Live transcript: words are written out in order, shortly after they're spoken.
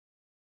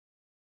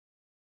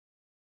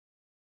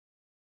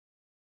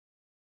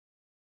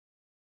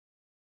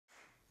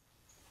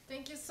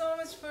Thank you so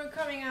much for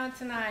coming out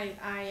tonight.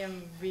 I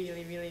am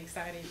really, really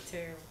excited to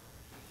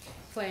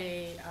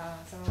play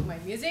some of my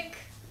music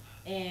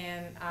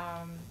and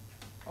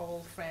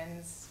old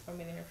friends,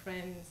 familiar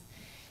friends,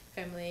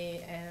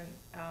 family, and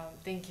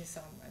thank you so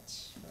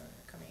much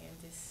for coming in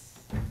this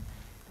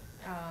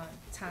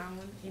town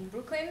in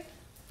Brooklyn.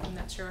 I'm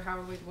not sure how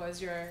it was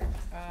your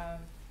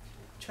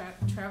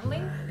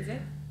traveling, is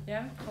it?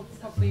 Yeah,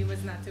 hopefully it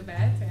was not too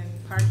bad,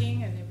 and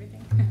parking and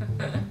everything.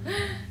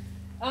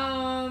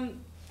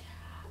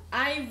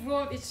 I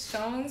wrote each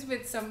songs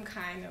with some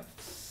kind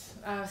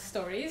of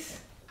stories,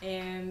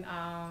 and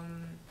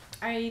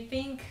I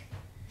think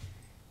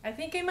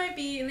it might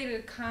be a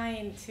little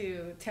kind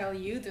to tell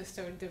you the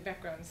story, the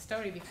background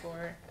story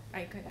before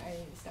I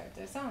start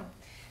the song.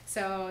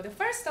 So the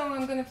first song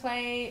I'm gonna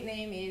play,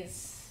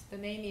 the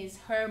name is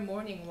Her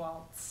Morning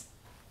Waltz.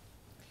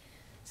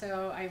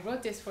 So I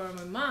wrote this for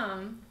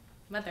my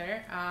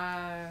mother,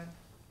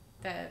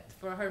 that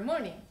for her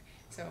morning.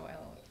 So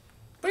I'll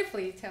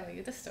briefly tell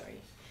you the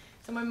story.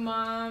 So my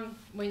mom,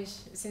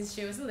 since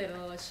she was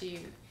little,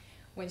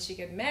 when she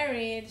got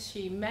married,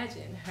 she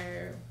imagined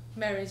her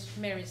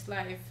marriage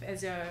life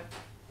as a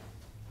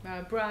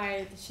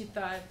bride. She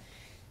thought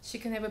she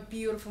can have a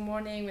beautiful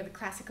morning with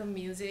classical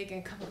music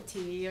and a cup of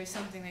tea or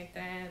something like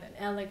that, an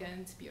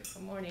elegant,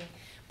 beautiful morning.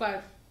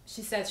 But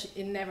she said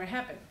it never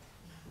happened.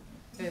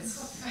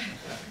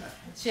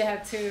 She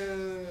had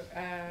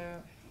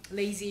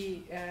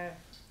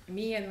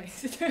me and my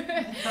sister,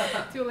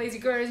 two lazy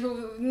girls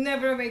who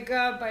never wake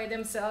up by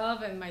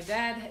themselves, and my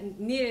dad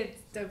needed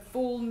the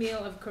full meal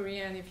of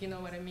Korean, if you know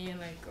what I mean,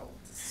 like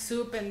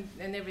soup and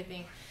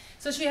everything.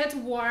 So she had to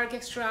work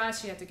extra,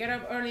 she had to get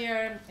up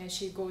earlier, and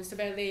she goes to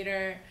bed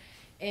later.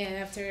 And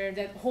after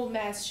that whole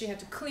mess, she had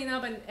to clean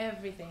up and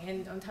everything.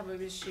 And on top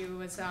of it, she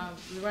was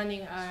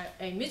running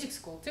a music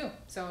school too.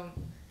 So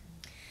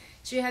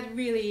she had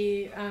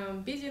really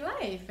busy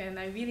life, and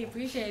I really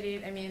appreciate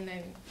it. I mean,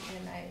 and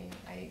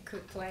I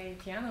could play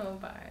piano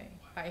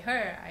by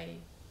her. I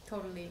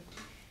totally,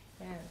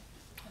 yeah.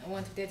 I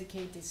want to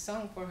dedicate this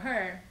song for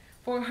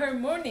her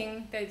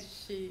morning that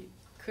she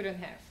couldn't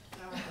have.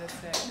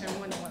 That's her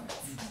morning waltz.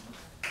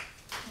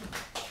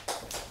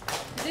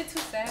 Is it too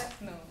sad?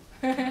 No.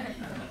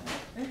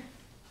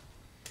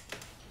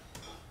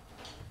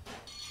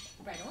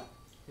 Right on?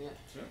 Yeah,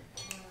 sure.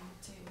 1,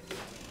 2, 3.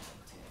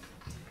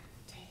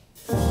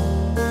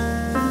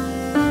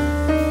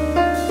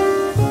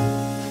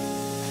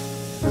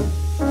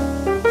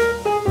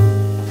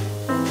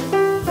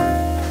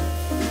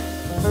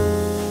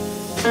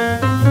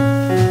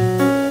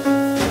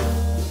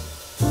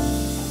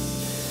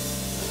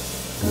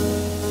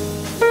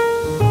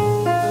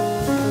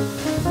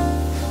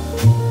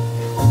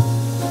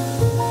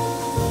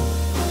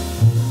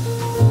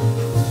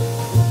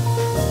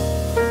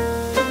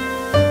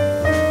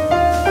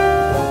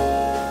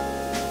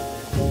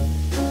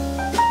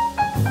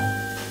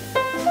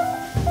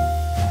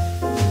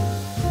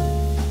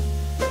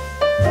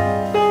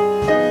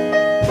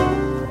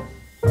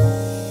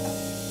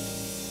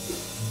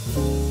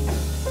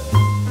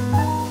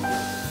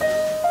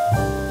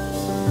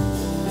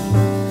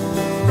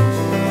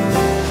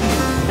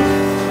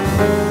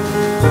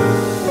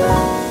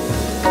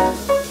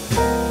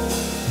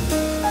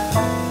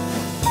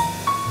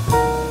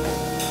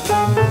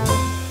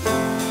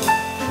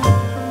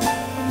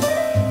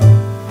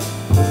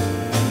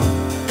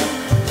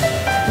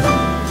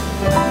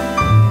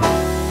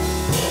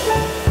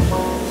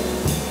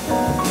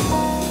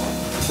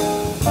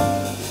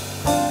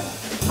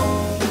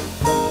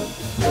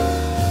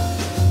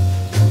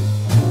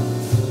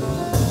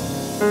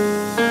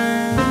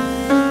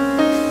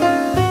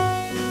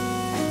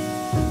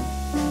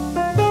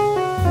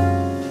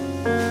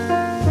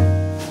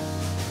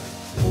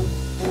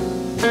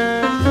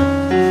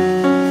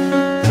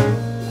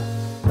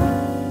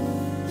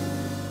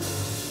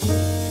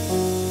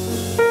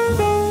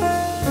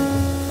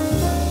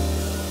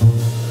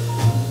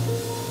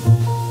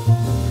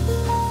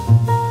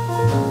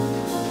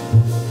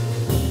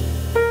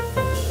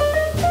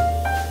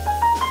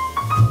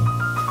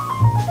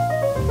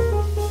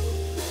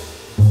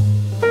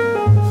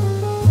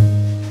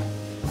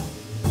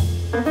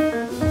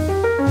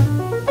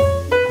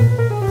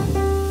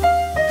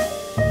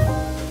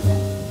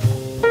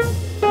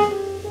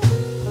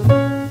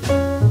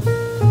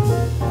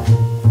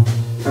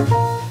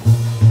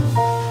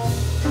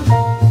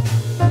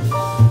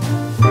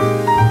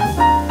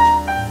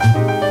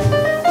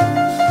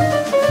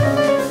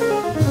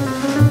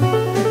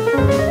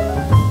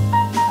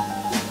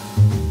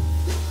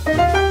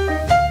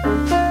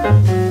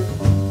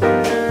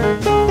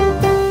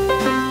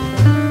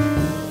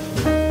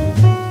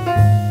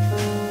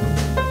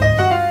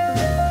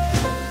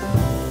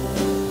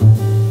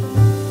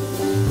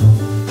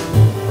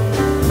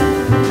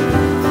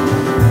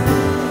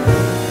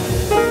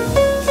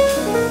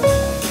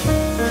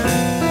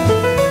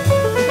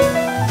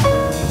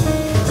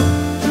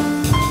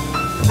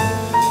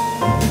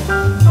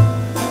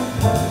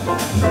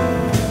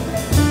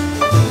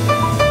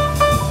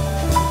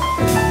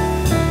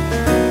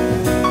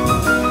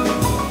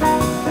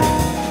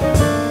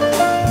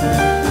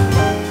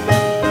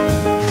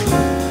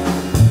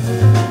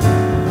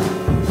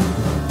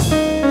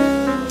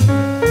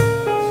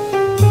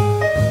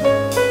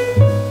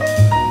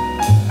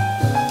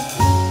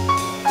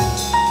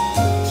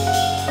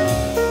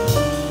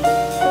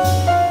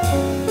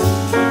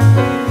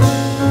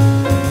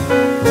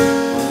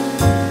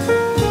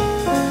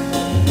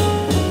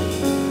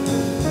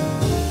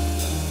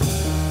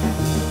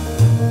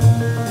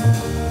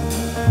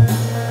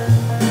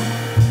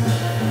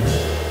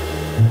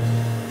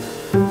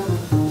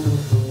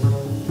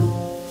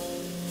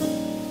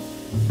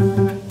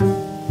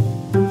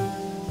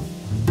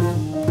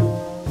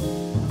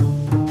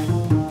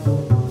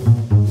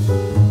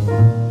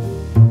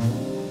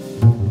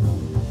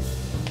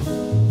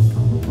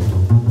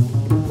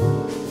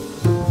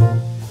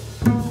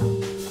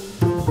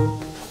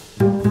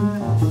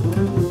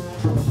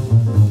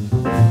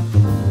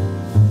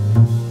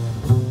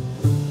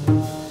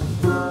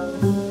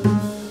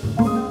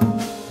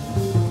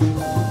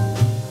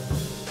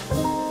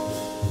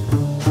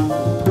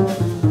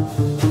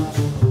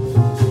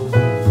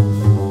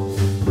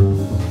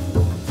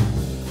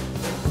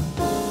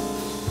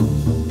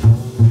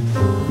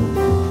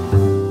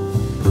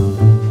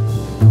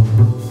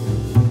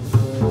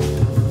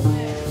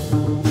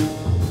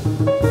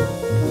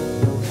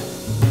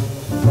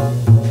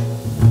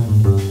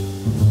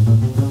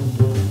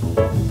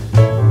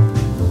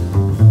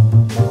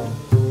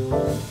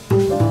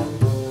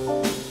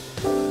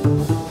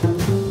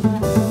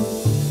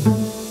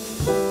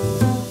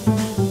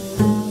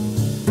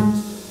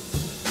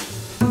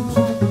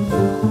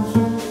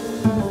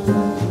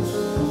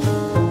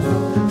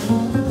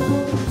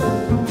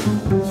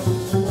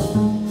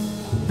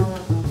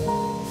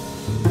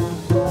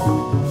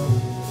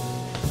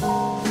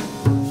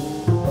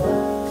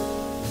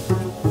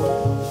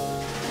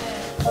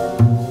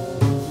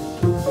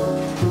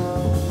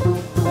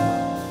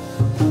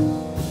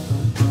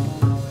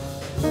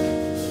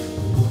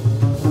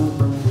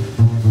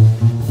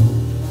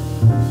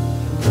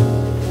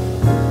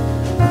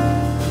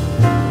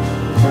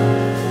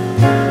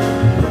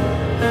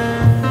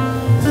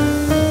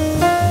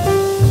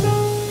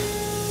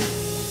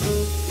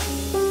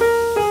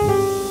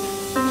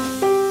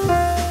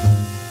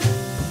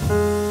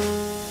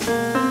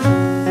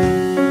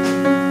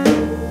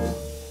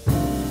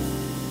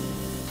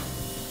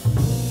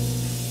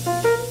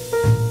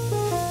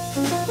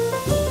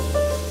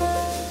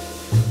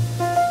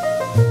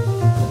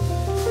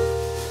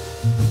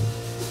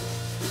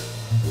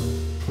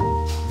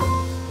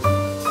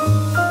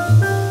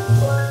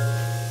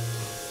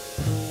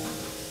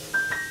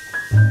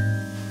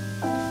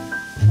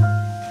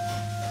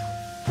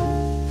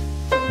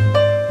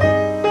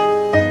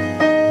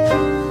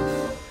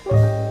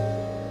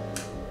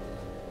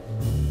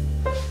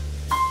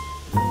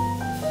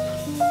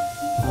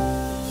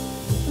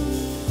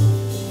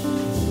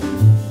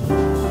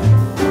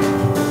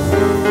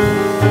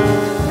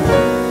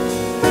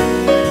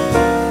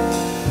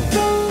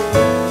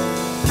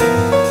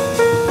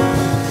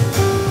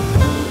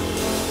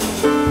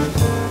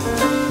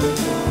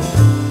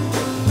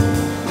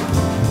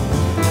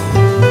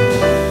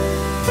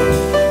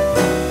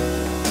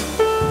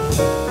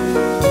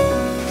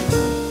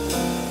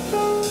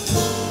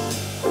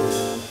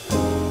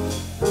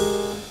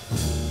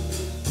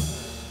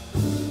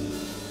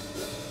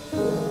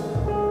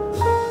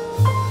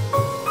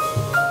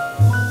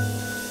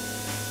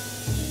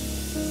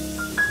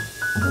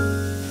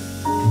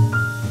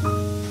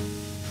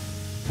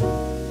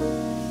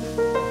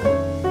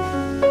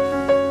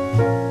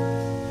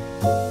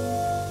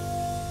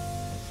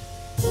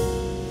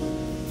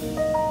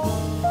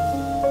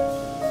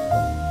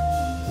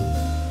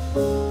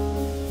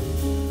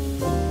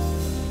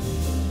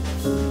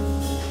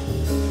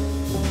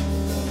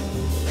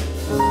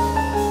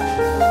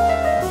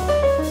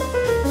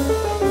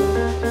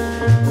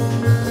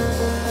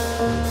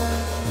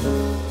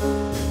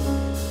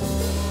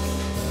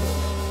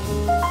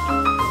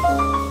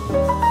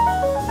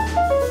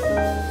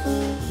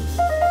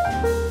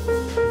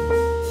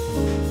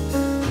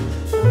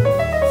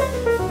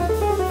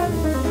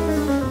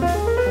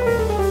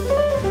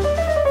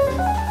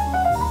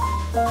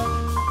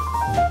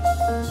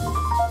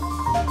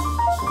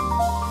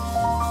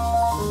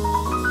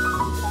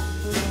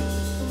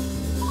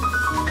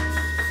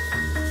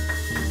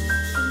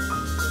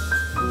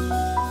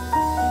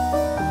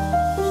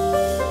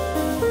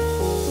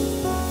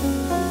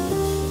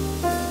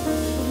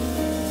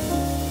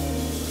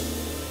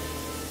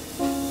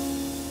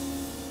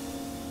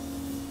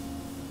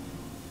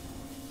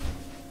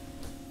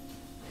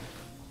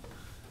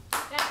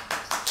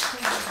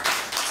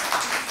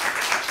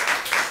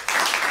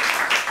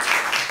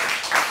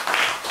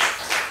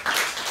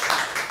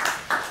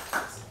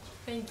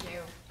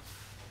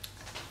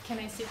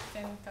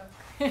 can talk.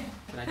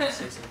 Can I just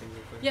say something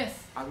real quick?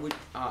 Yes. I would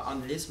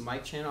on this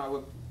mic channel, I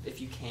would, if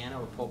you can, I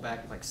would pull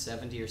back like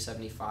 70 or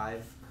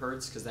 75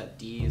 hertz because that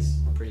D is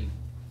pretty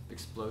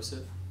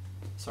explosive.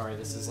 Sorry,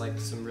 this is like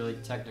some really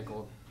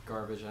technical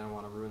garbage. I don't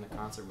want to ruin the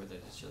concert with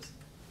it. It's just.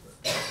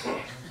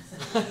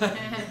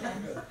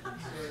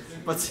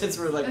 But since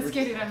we're like,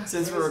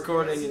 since we're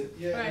recording, and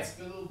yeah, right. It's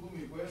a little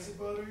boomy. Where's it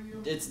bothering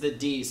you? It's the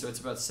D, so it's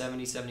about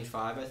 70,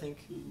 75, I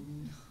think.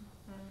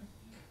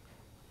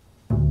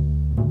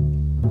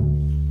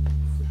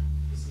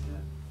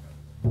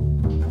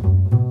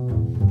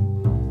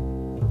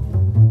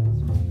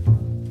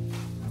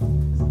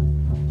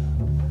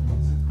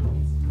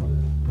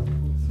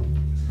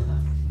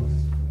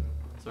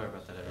 Sorry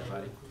about that,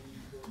 everybody.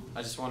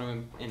 I just want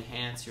to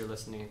enhance your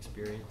listening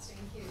experience.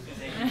 Thank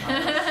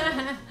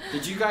you.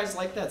 Did you guys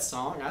like that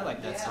song? I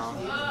like that song.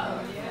 Oh,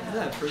 yeah. Isn't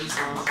that a pretty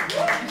song?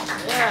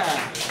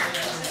 Yeah.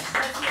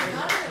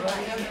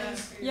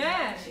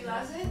 Yeah. She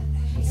loves it?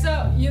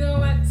 So, you know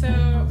what? So,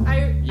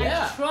 I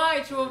Yeah.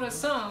 tried to write a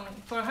song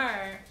for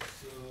her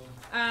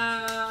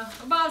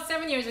about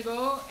 7 years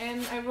ago,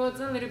 and I wrote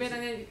a little bit,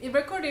 and I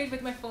recorded it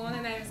with my phone,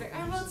 and I was like,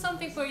 I wrote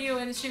something for you,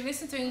 and she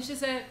listened to it, and she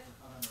said,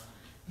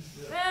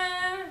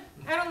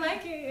 I don't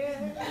like it.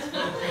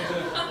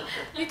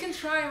 You can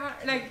try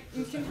hard, like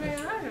you can try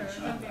harder.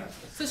 Okay.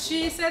 So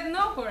she said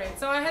no for it.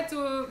 So I had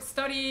to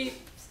study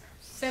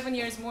 7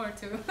 years more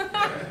too.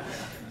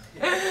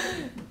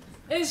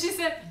 And she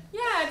said,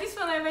 yeah, this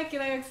one I like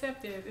it, I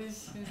accept it. And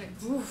she was like,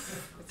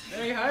 oof, it's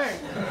very hard.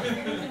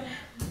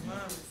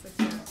 Wow, it's such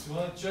a... You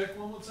want to check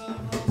one more time,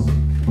 Miles?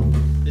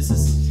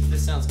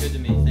 This sounds good to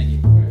me. Thank you.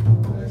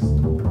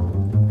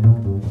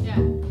 Yeah.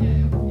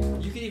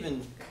 You could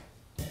even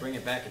bring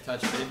it back a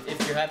touch, but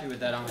if you're happy with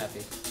that, I'm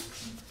happy.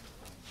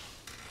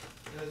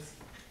 Yes.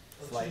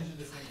 I'll Like- change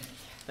it if I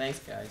Thanks,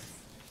 guys.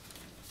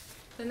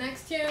 The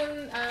next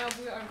tune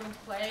we are going to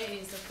play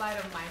is The Flight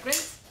of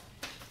Migrants.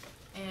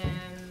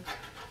 And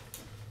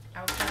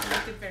I'll try to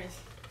make it very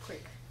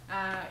quick.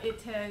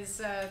 It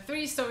has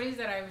 3 stories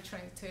that I was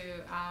trying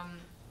to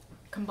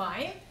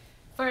combine.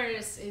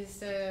 First is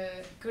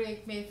the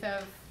Greek myth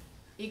of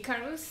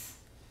Icarus,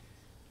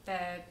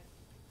 that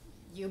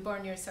you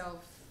burn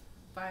yourself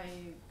by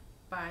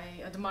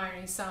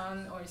admiring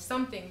sun or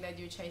something that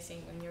you're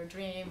chasing in your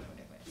dream or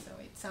whatever. So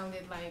it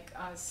sounded like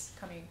us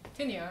coming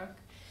to New York.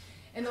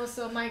 And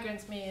also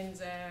migrants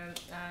means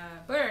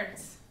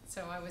birds.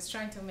 So I was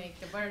trying to make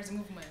the birds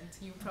movement.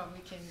 You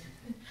probably can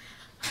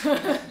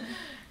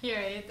hear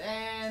it.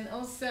 And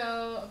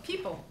also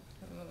people,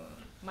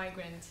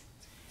 migrant.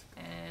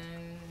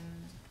 And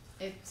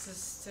it's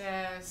just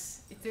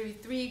the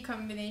 3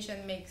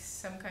 combination makes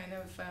some kind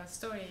of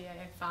story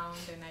I found,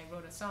 and I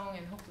wrote a song,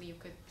 and hopefully you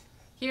could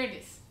hear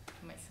this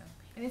myself.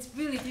 And it's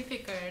really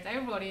difficult. I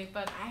wrote it,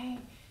 but I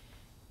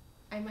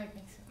might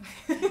make some.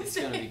 It's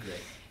gonna be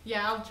great.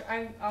 Yeah,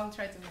 I'll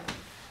try to make it.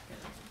 Yeah.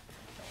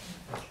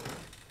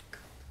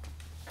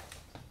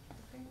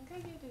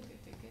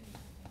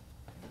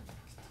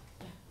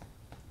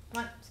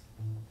 1,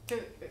 2,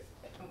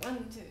 1,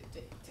 2,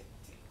 3, 2,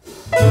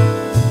 3.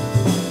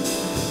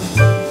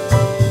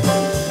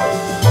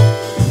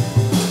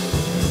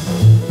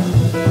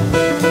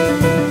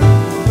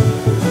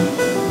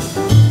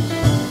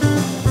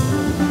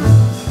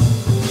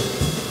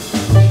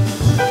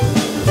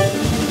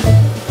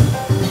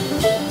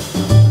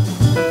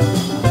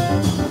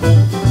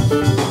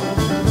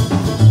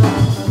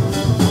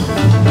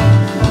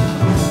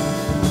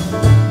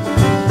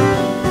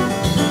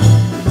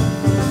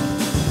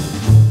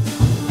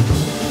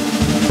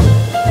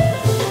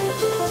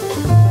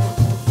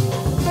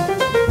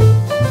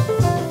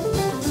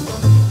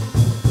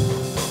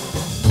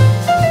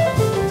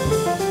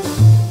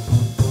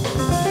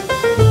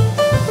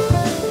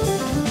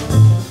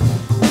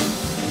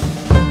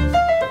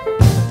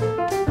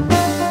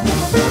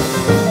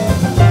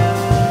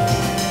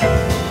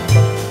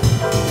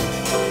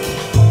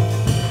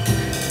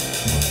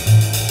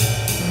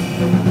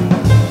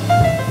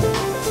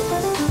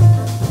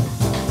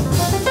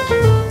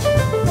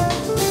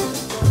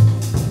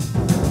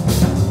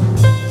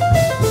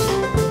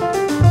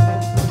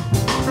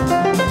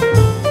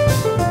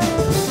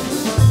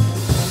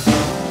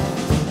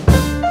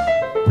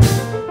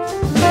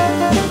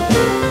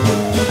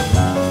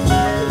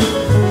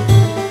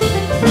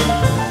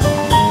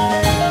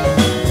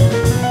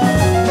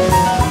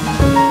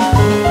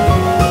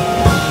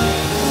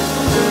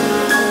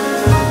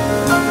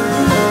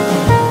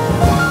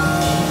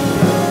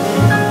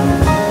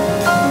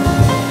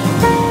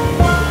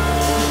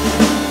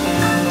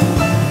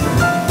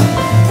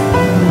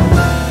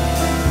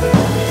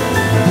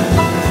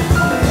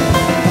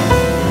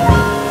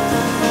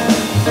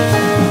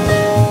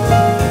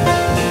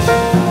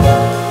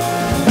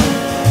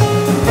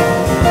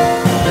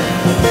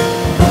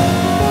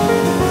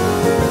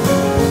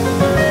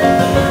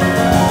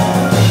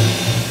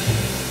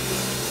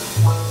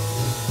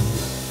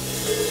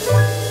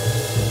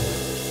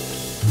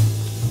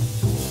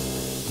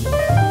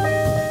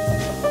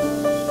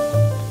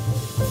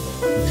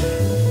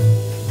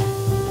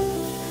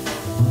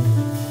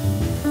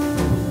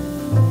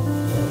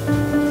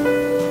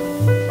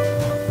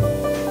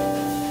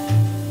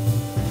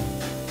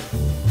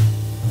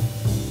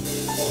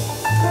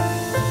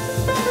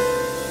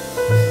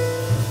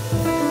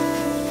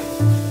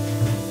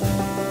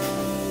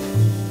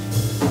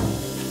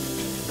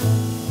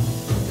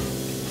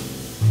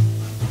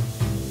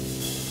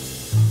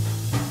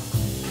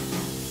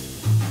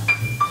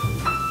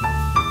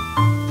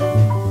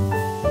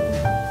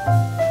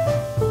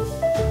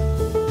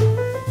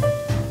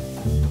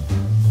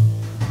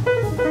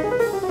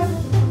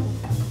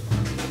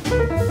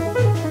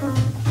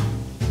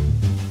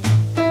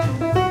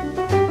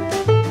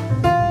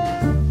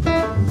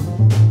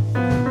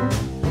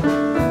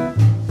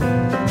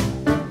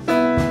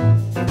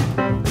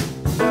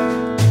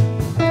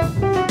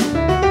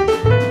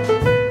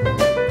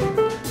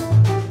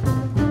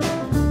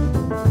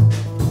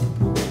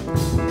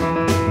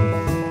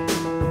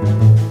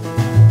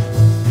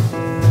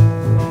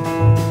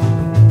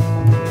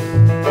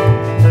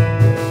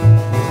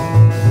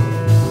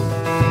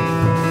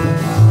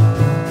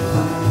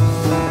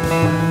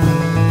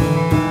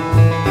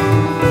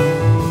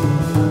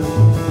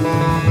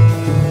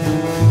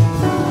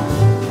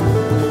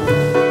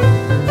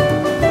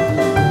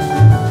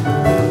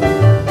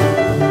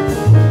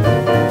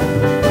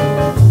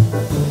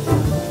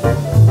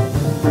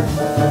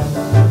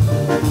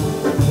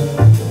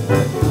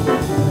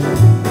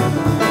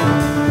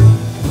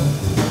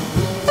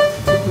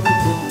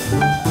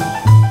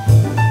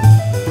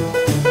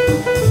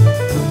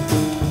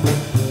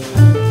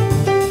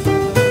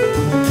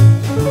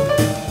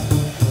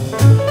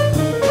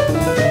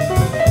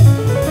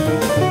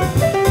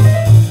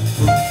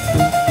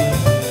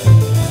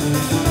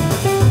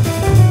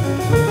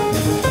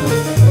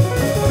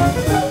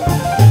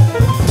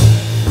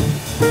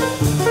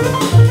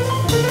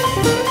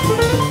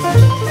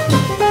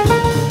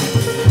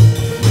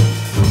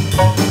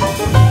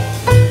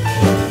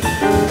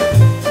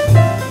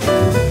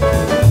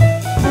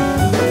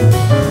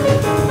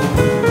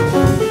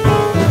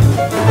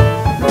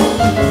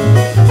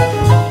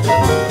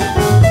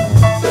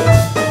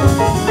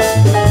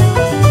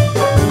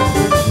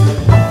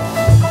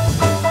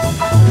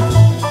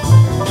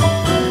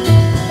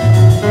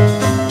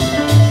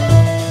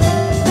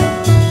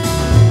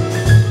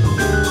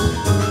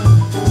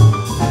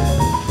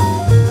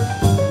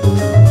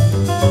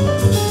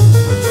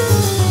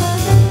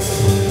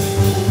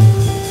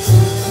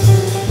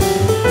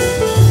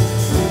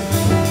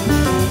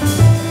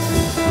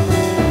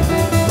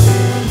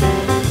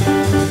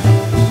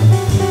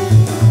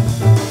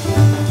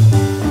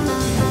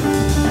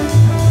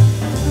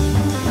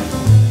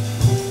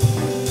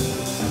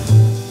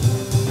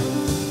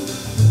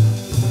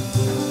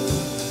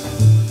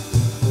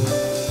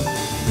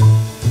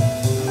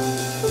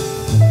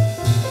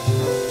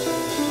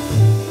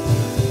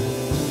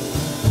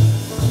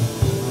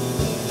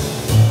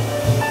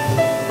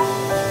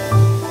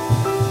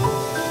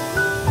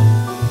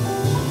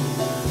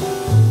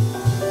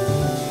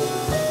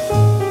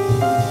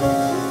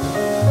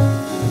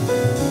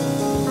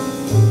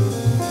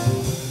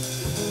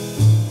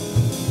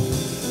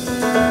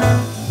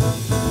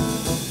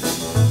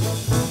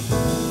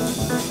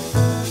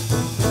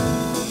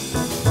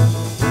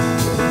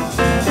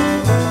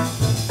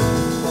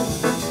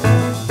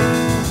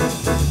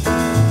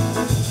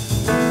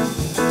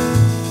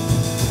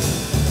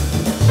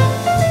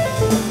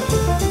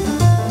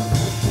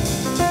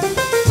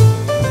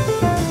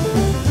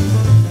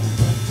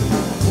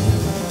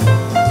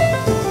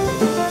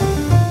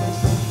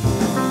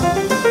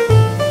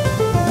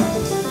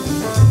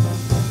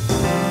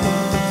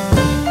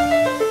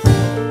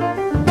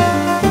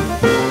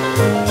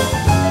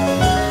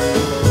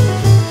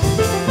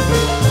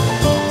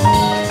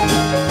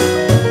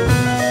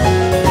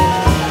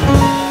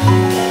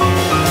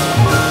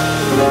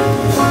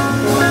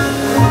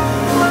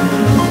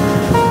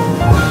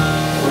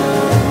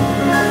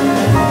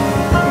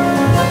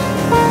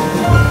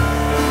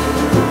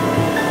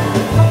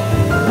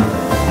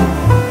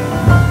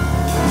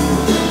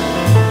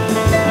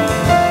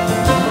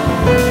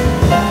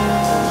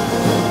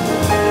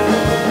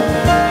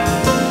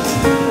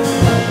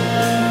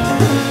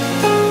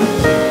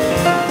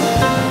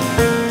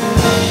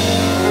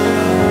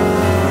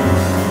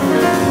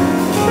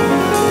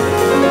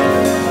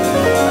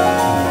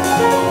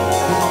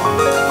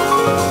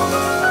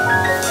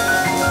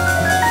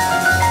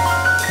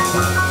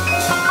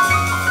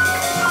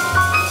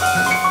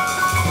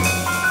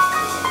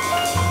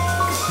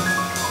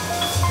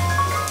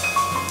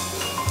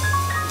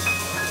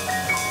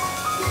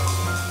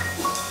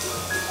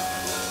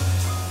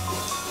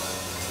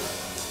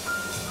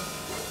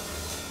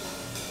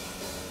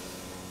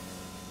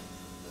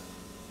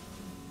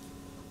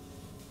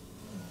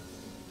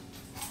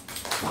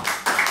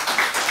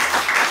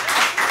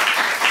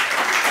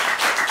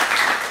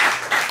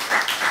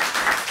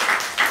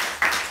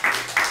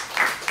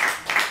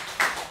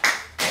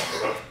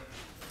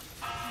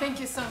 Thank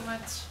you so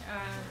much.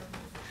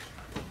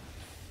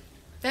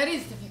 That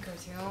is difficult.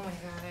 Oh my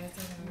god, I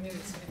think I'm really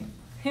sweating.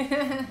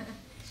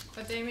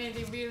 But they made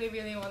it really,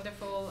 really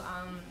wonderful.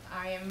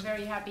 I am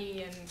very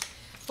happy and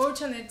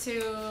fortunate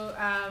to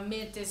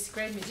meet these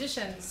great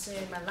musicians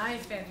in my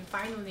life and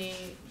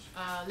finally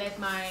let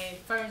my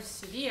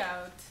first CD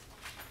out.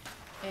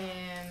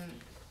 And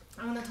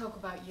I want to talk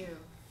about you.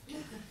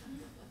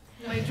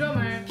 My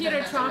drummer,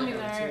 Peter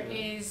Traunmueller,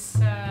 is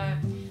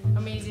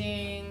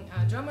amazing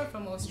drummer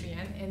from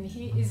Austrian, and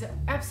he is an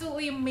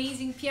absolutely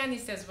amazing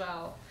pianist as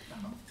well.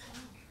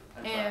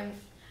 And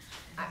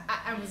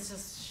I was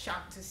just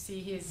shocked to see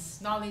his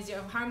knowledge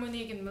of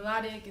harmonic and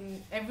melodic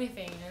and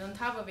everything, and on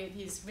top of it,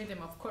 his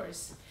rhythm, of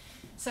course.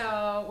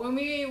 So when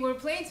we were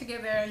playing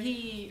together,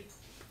 he,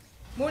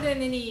 more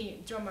than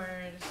any drummer,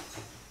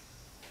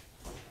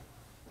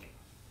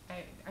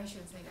 I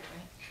shouldn't say that,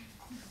 right?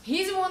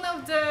 He's one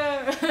of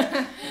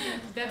the,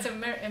 that's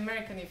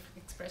American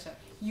expression.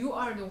 You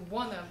are the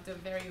one of the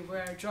very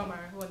rare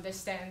drummer who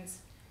understands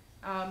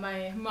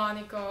my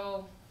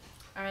harmonical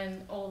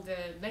and all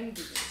the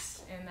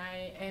languages. And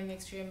I am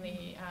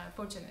extremely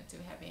fortunate to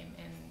have him.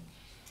 And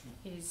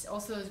he's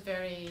also a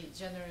very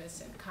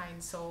generous and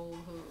kind soul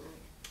who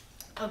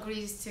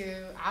agrees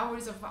to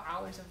hours of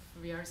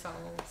rehearsal.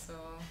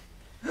 So,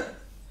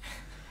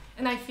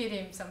 and I feed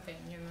him something,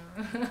 you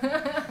know.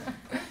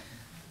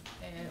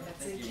 And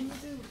that's it. Can you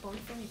do Boy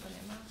from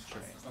Ipanema?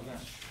 Sure. Okay.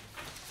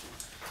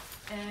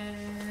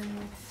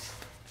 And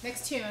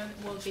next tune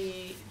will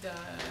be the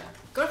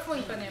Girl from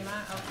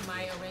Ipanema of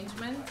my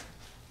arrangement.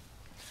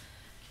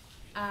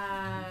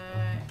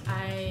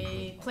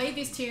 I played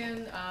this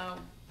tune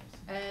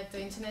at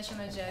the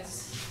International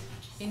Jazz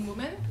in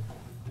Women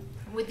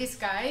with these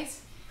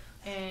guys,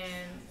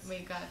 and we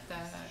got the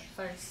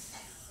first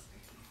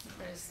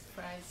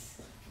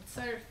prize.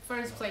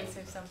 First place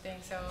or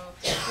something, so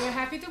we're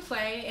happy to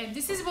play. And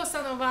this is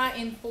Bossa Nova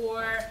in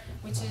 4,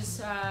 which is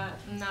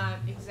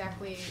not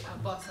exactly a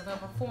Bossa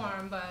Nova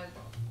form, but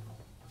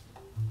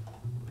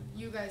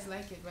you guys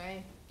like it,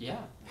 right?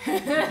 Yeah. We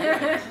like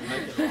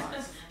it a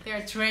lot.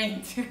 They're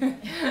trained. So,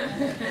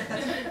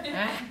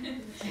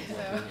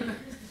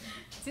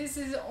 this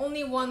is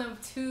only one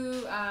of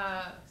 2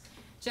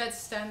 jazz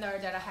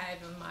standard that I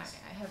have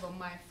on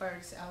my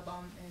first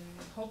album, and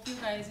hope you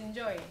guys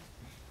enjoy.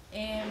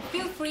 And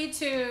feel free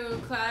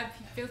to clap,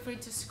 feel free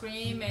to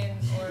scream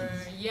or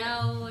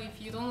yell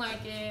if you don't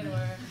like it,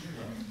 or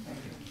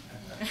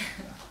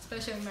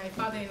especially my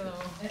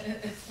father-in-law.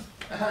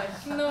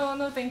 Like,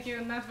 no, thank you,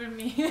 not for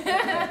me.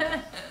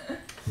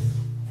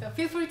 So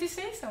feel free to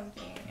say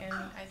something, and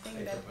I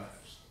think that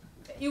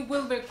you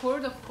will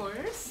record, of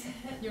course,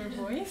 your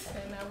voice,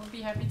 and I will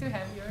be happy to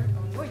have your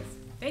own voice.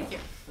 Thank you.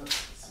 So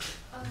it's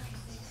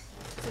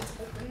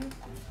open.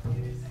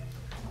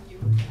 You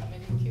come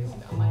in the queue.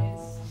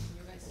 Myles,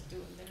 you guys do a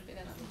little bit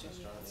and I'll just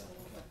yeah.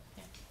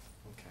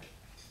 Okay.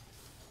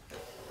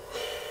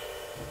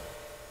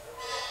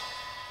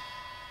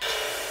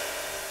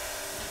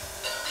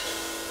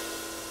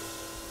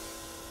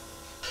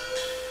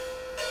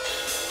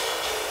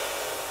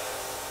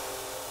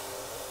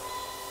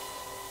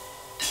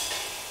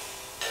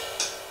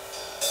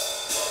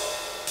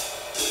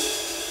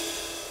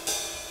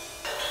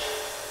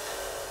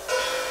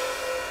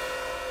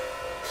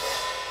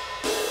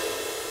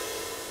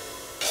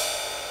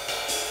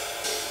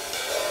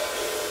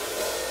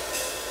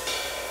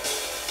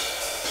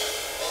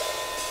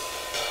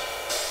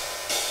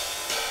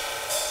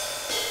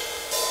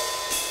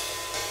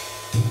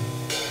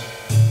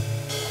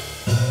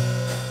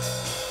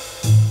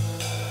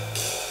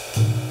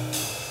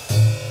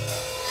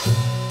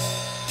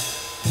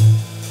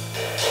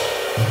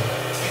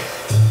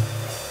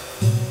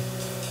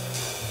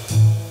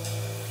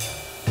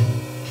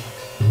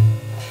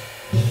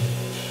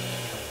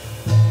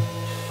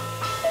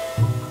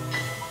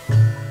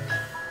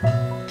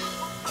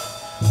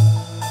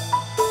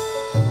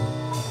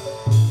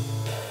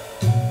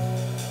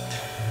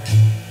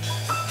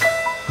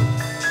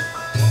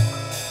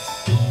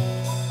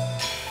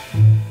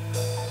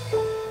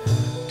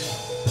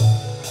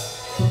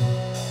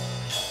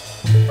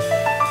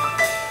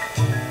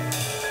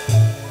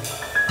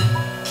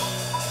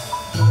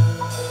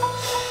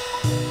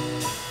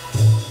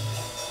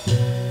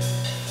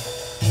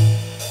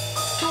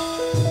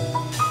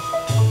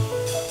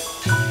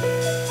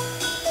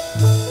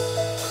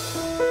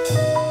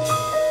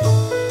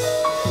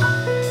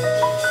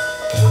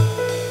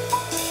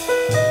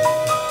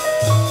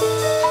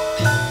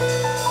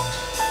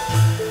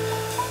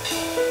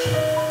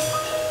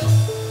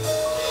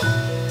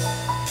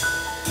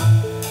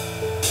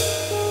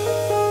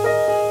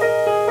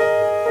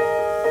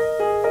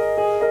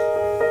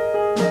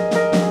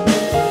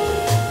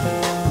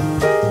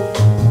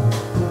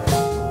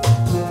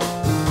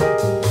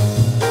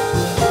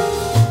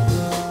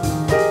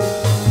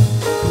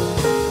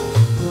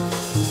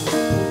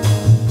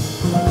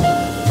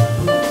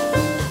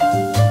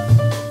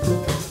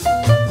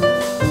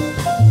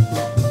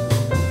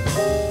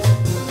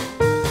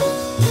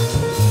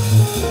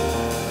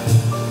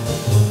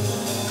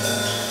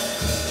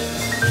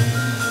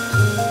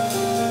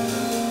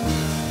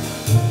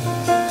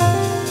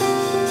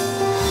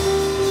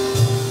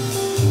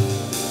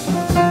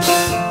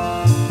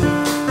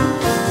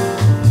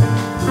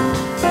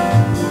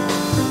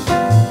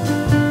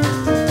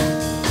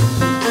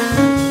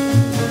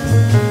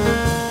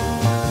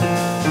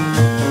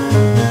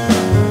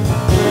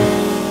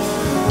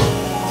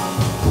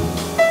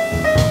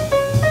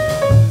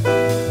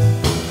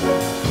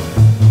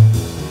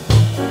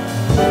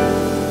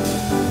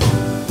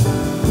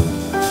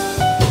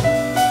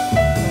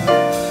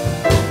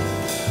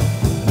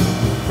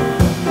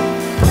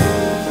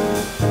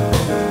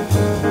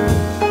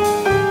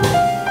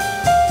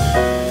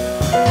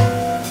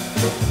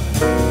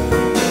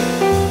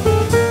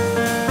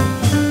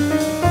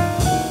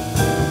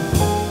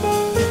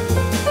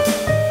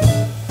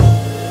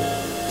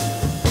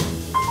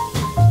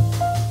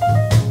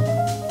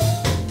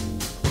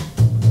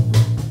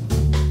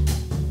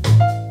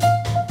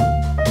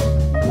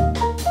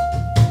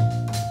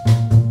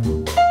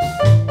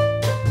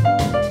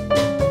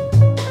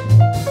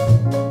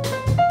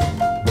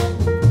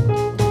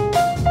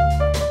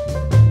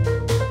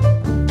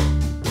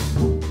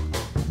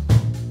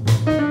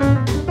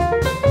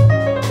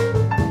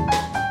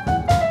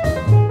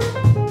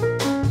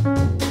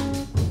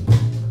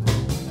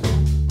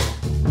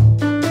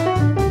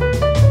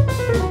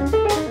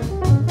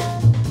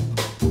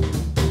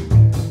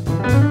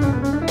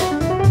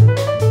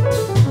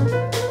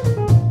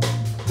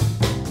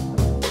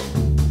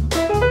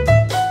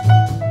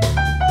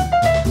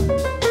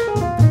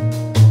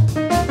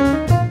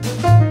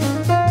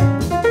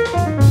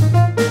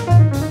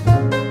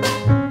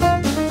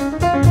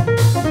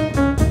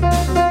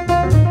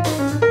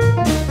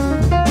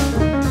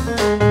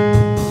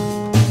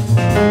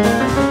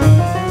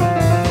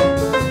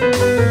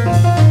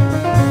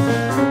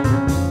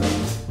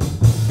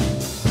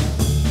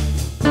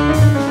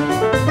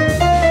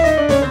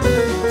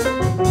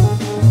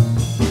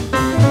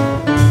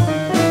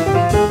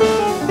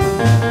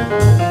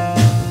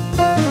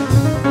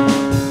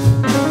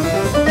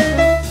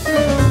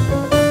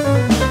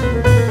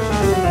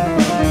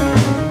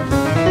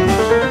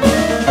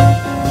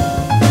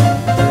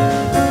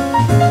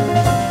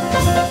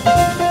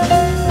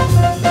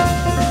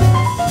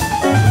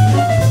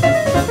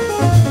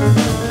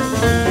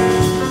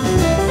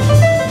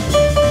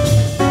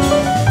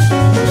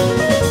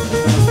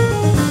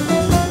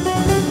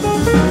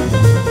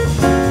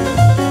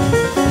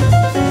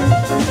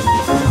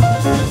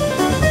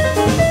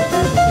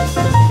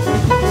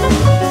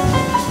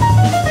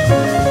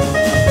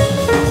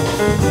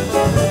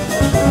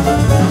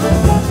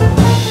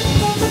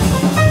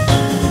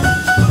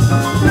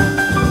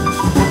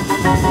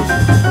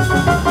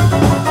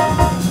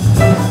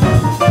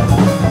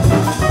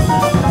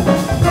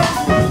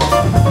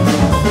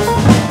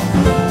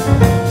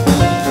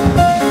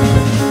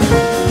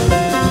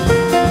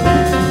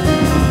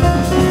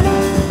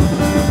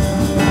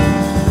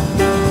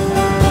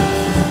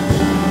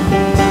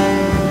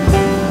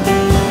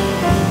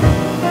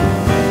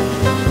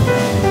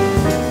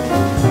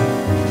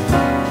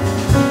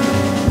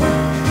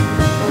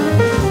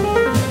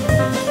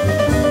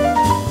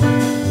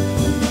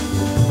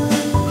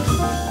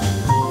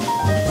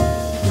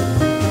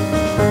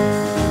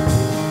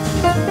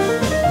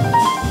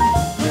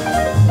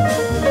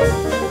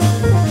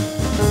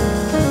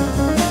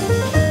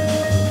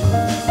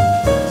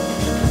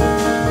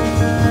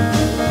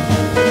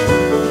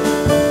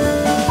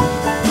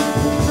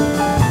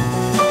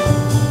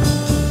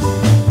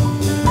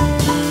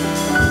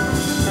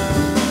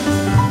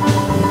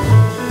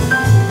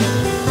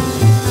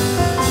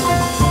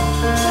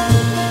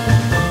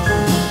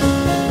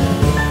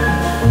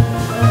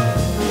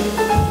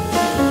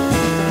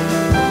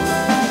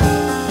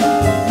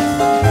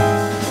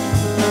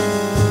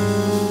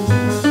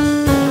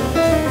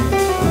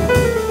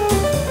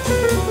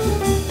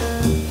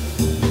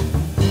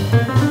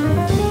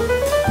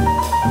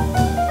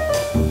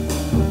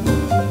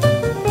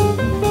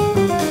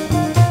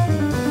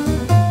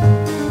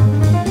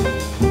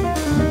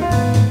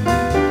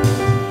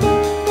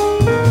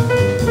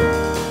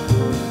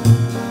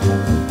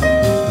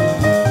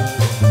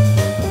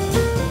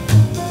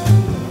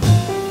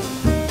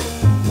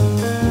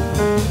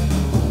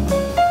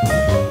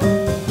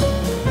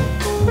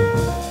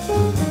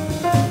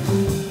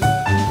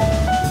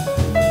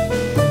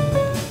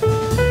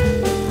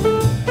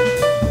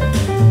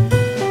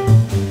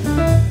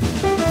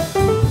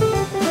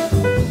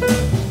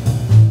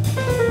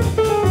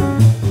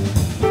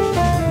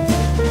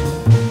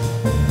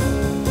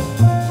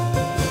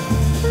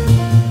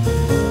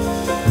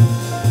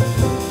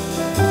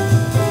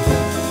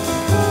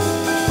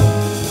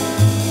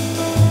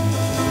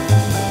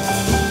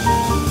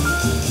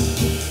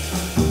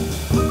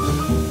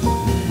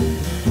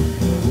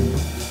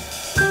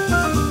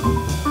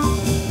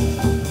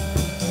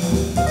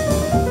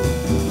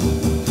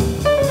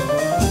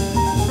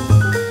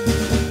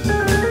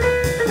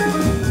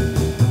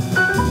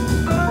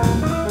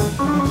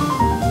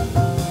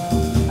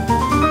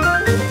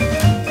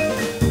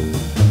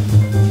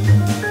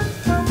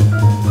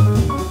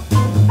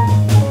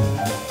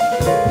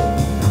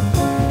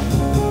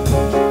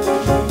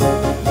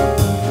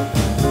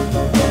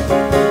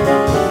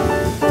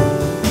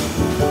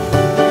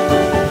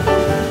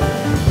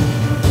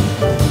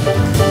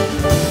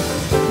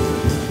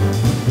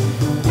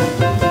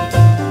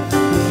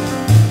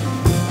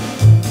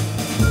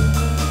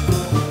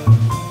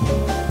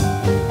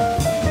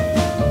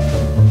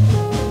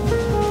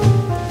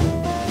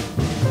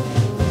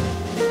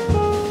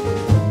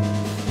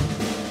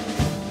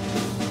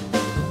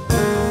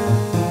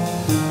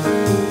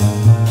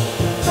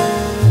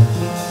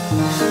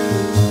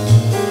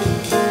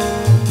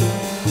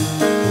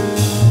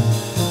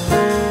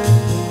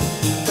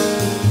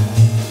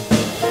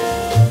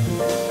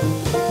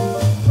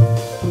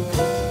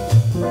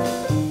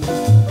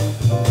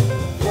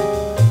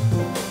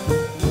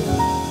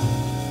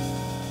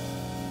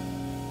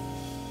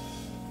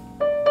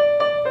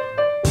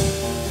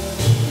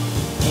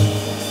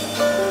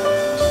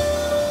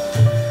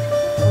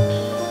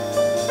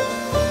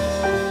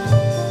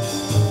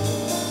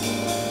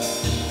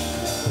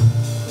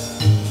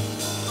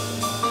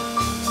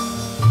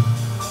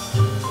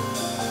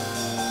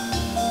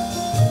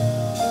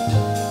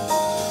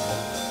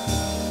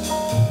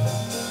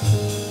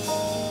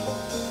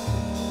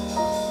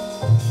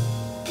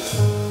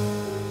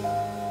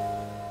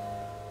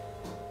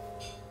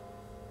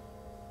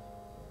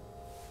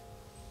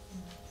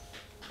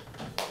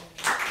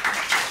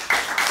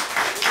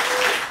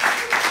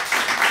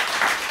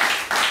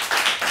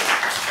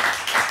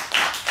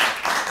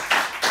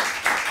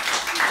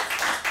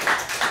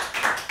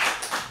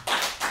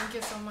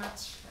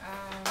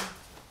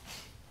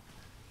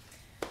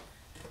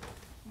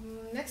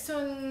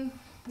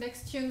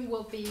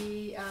 will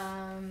be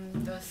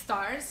The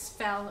Stars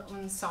Fell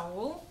on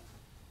Seoul.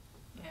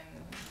 And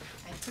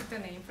I took the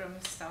name from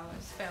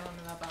Stars Fell on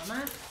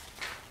Alabama.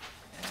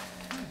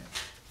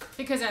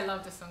 Because I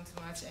love the song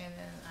so much, and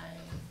then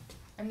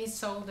I miss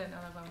Seoul and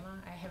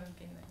Alabama. I haven't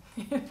been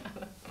there.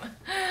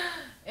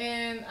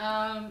 And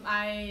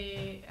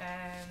I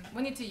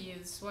wanted to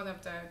use one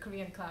of the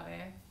Korean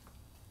clave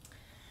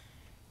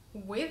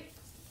with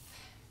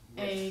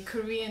a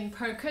Korean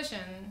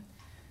percussion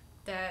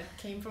that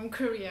came from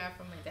Korea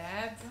from my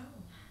dad.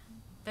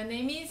 The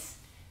name is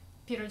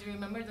Peter. Do you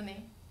remember the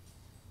name?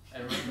 I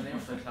remember the name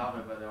of the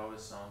clave, but they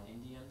always sound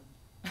Indian.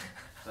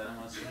 So I don't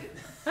want to say it.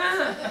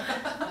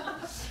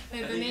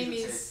 And the name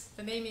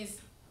is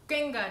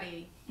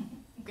Gengari.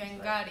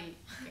 Gengari.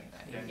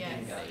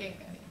 Yes, Gengari.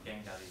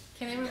 Gengari.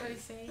 Can everybody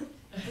say it?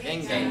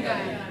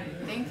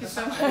 Gengari. Thank you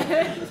so much.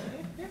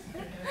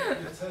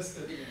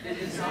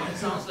 It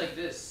sounds like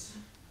this.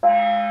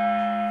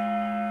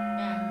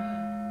 Yeah.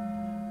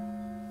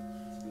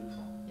 It's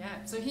beautiful.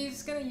 Yeah. So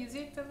he's gonna use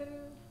it a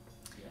little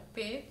Yeah.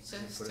 bit Put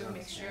just it to on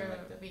make the sure stand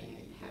like that we thing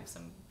that you have did.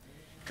 some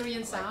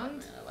Korean sound.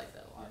 Man, I like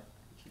that a lot.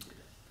 You should do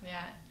that.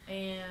 Yeah.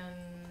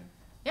 And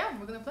yeah,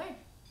 we're gonna play.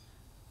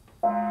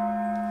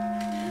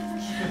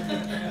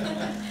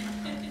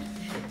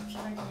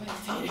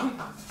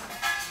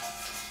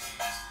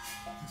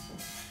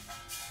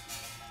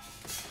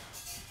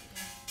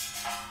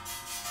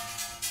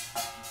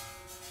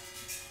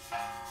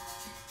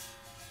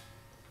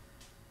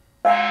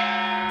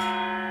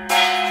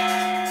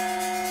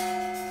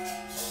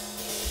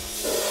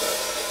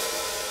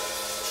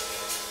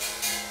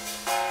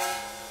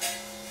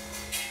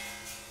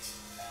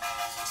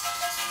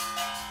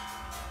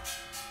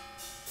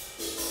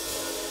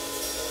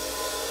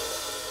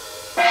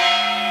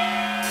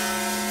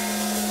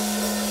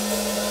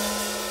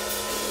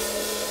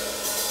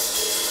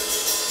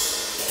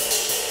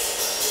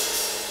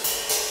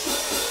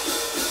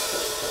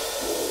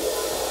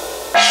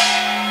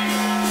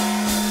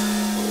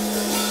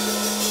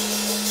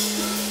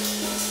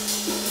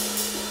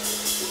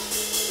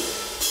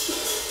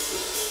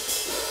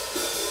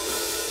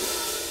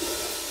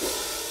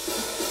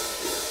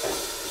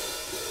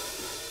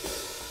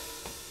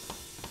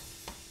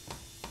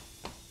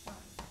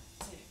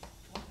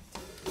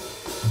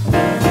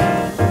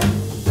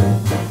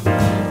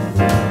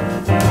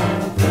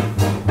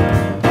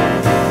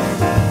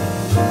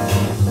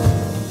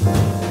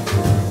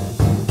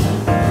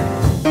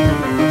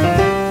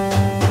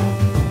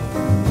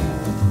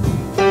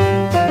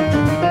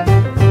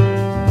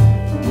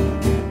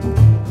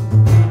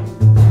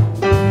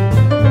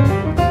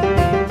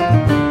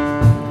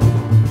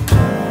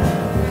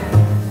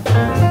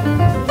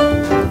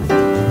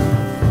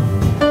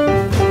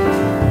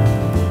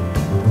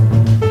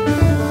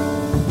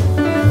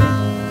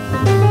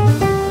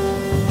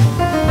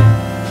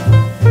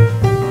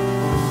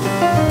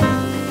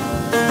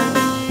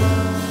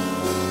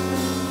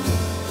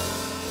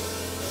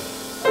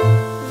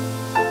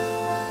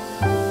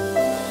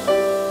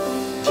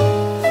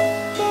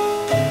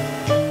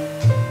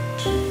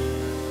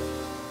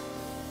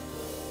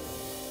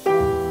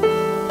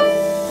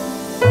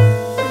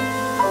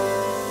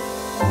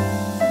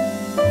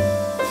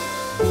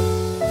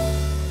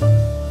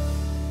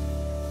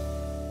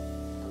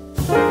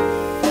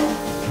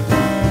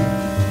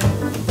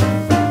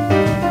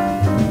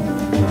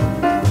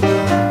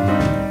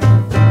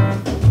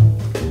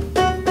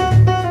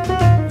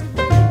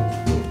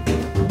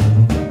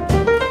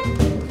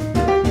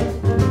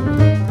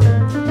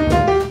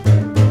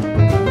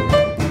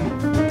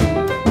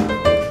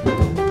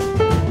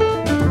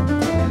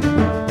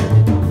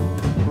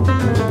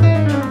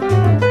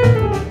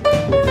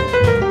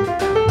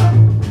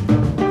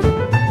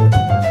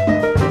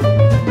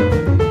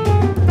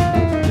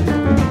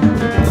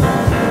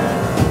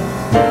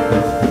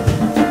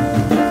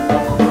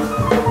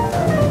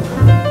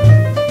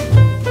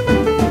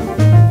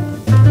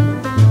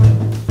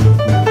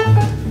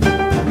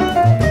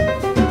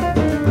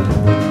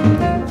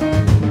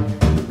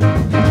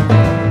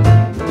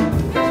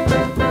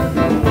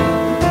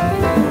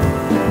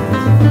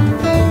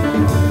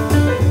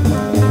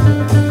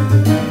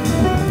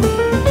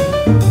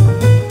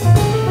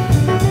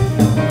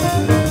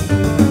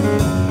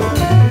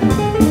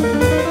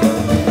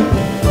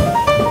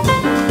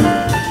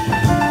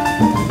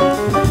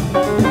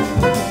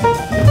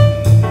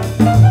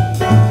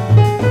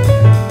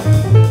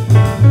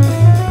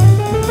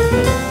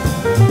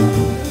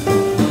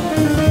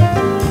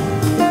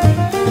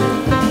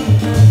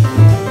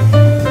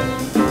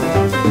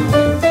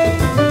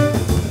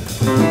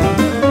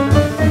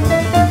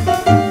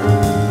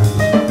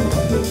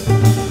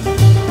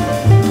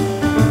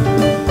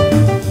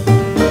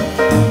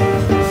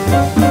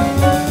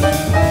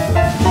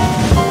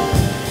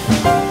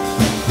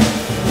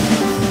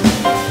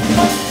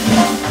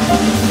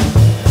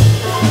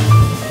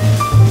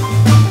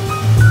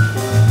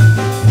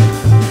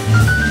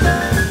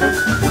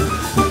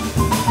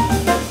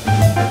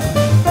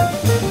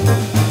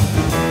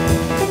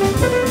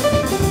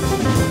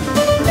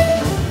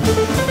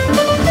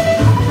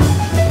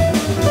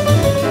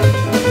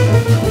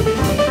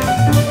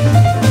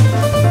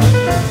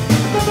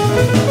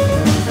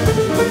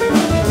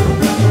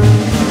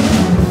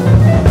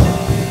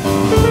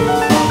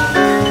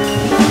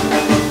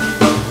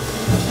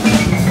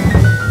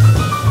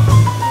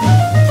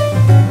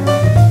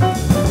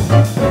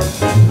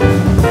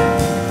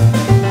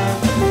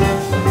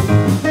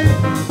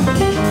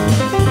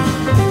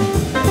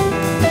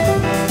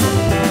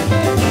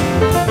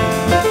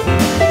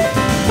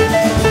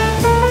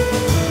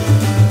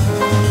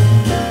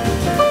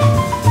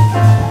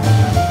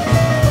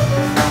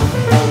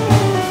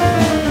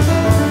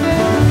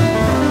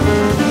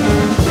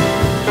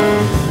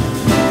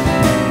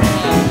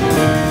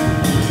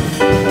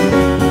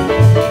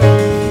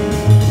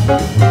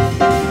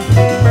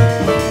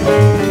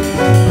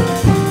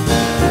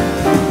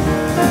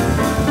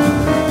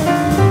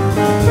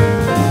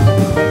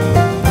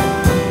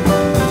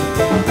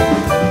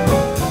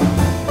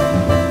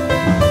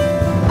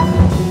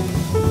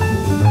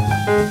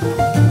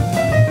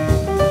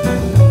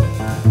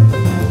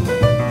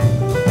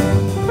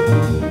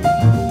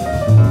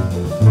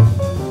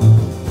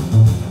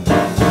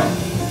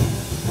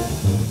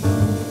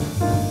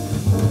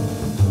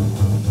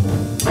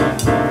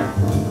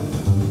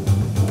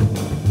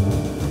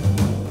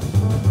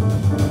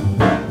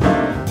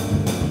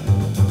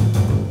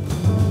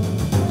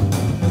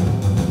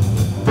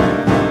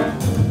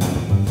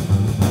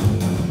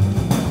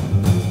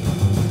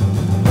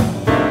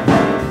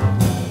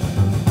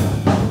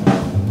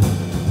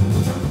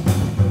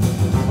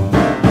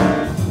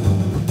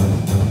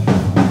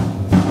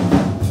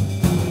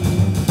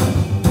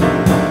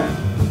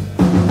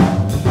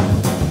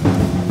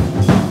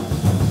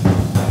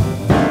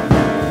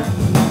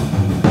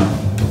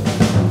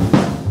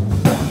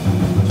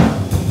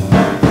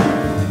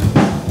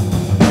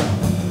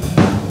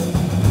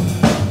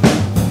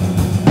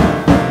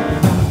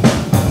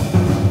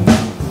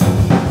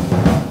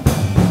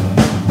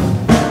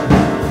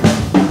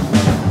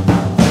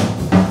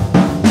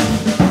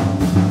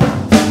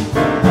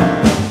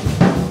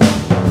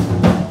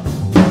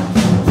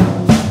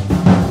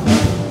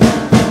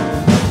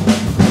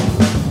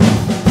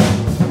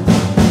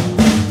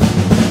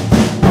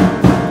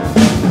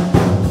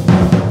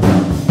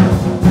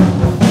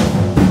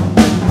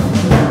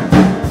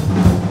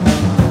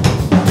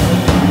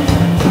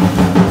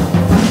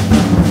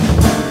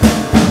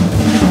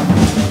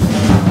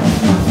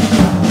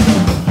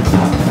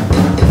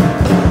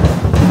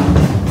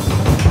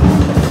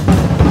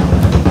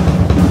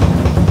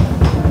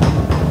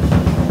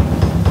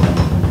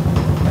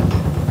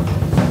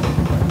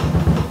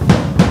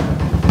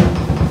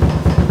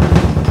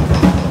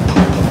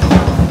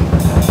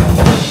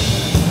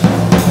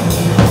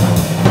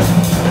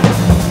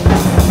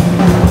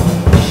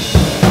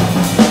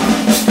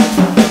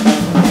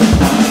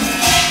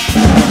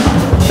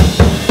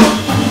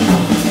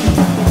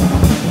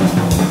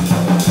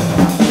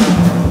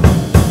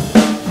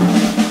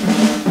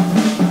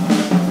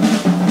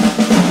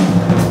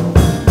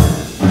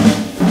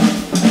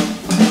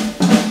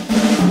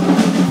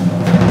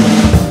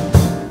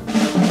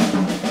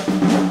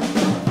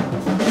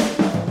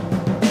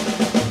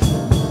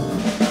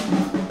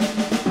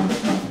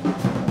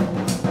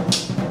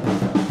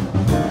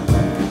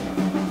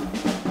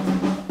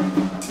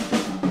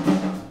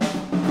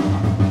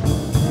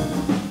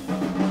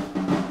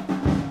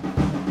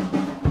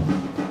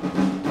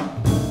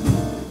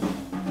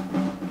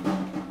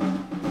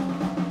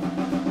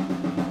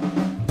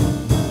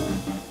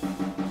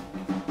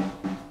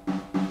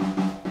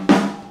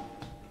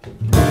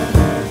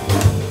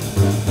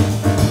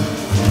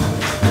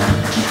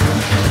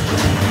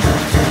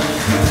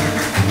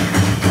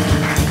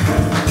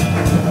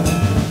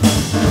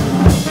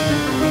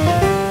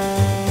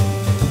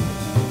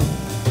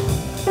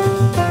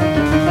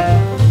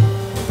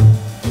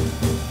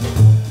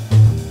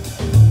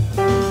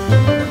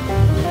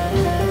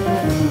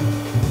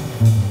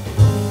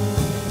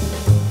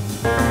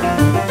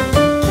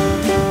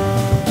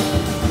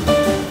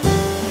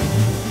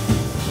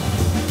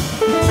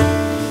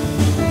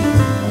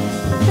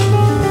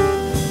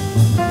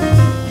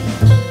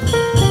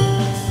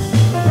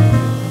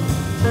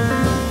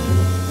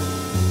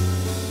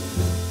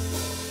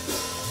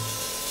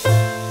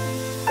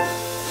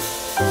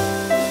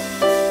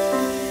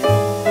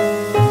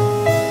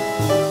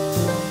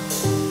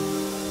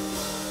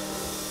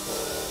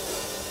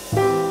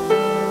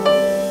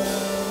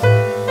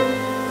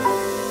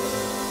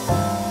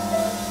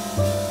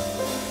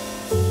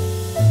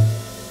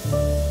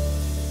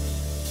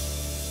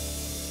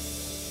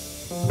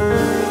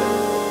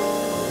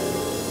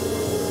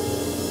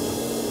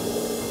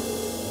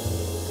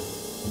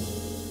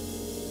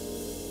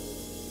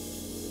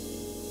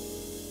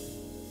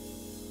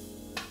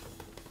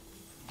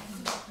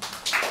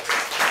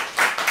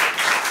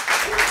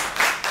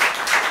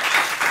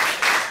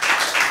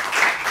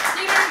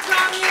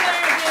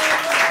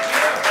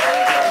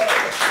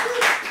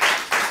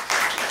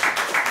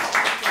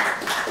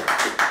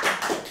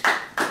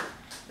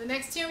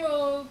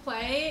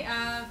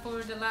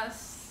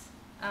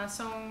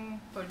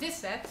 song for this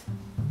set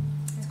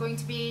is going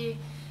to be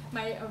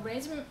my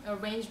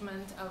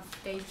arrangement of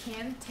They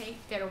Can't Take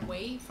That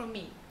Away From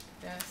Me,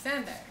 the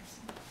standards.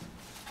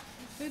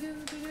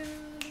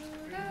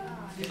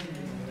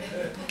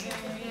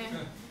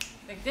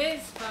 Like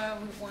this, but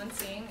with one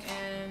thing,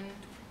 and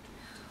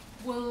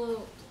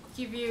we'll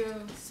give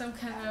you some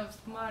kind of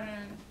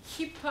modern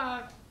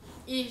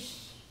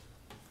hip-hop-ish.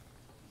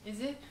 Is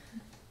it?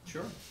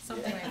 Sure.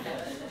 Something like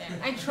that.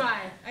 Yeah.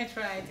 I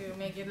try to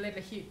make it a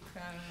little hip.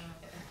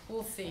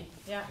 We'll see.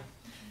 Yeah.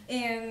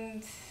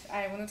 And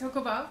I want to talk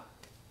about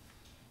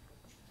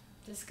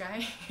this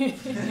guy.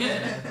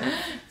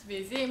 It's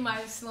busy.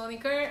 Myles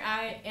Sloniker.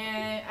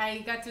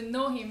 I got to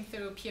know him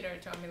through Peter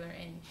Traunmueller,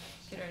 and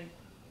Peter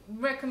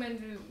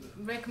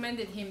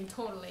recommended him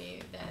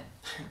totally.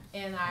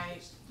 And I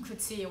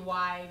could see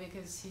why,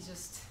 because he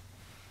just.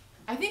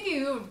 I think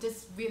he was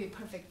just really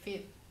perfect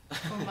fit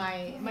for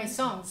my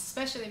songs,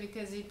 especially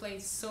because he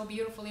plays so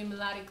beautifully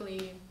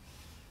melodically,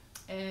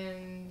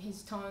 and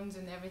his tones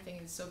and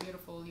everything is so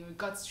beautiful. Your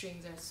gut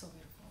strings are so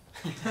beautiful.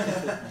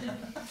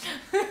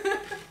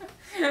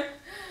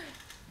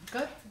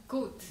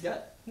 Goat.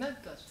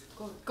 Not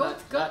gut.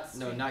 Gut.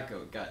 No, not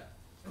goat. Gut.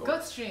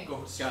 Gut string.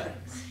 Gut.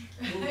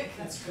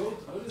 It's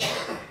goat. What is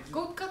that?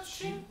 Goat gut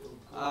string?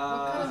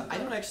 I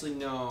don't actually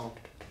know.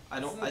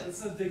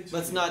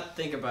 Let's not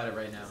think about it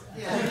right now.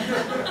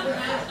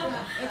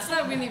 It's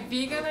not really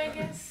vegan, I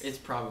guess. It's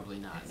probably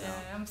not. No.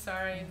 Yeah, I'm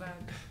sorry, but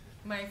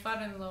my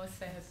father-in-law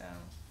says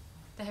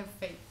they have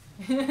faith.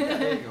 Yeah,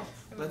 there you go.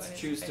 Everybody Let's has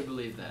choose to faith.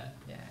 believe that.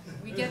 Yeah,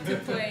 we get to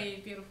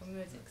play beautiful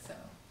music, so.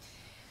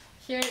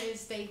 Here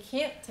is They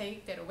Can't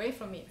Take That Away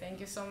From Me. Thank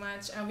you so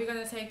much. And we're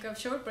gonna take a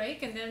short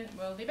break and then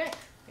we'll be back.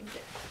 Thank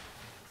you.